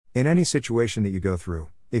In any situation that you go through,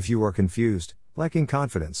 if you are confused, lacking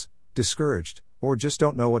confidence, discouraged, or just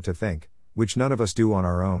don't know what to think, which none of us do on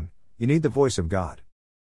our own, you need the voice of God.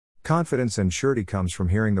 Confidence and surety comes from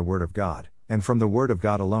hearing the Word of God, and from the Word of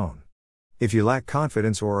God alone. If you lack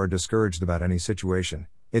confidence or are discouraged about any situation,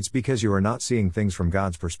 it's because you are not seeing things from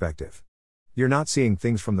God's perspective. You're not seeing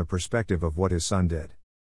things from the perspective of what His Son did.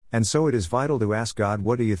 And so it is vital to ask God,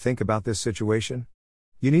 what do you think about this situation?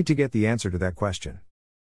 You need to get the answer to that question.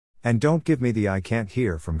 And don't give me the "I can't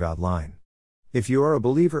hear from God" line. If you are a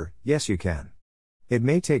believer, yes you can. It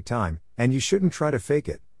may take time, and you shouldn't try to fake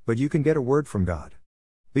it, but you can get a word from God.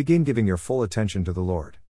 Begin giving your full attention to the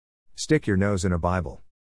Lord. Stick your nose in a Bible.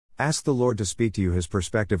 Ask the Lord to speak to you His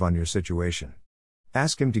perspective on your situation.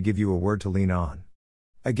 Ask Him to give you a word to lean on.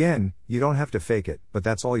 Again, you don't have to fake it, but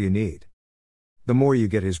that's all you need. The more you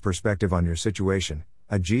get His perspective on your situation,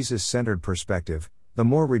 a Jesus-centered perspective, the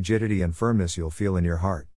more rigidity and firmness you'll feel in your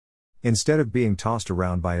heart. Instead of being tossed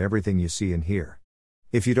around by everything you see and hear.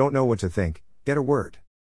 If you don't know what to think, get a word.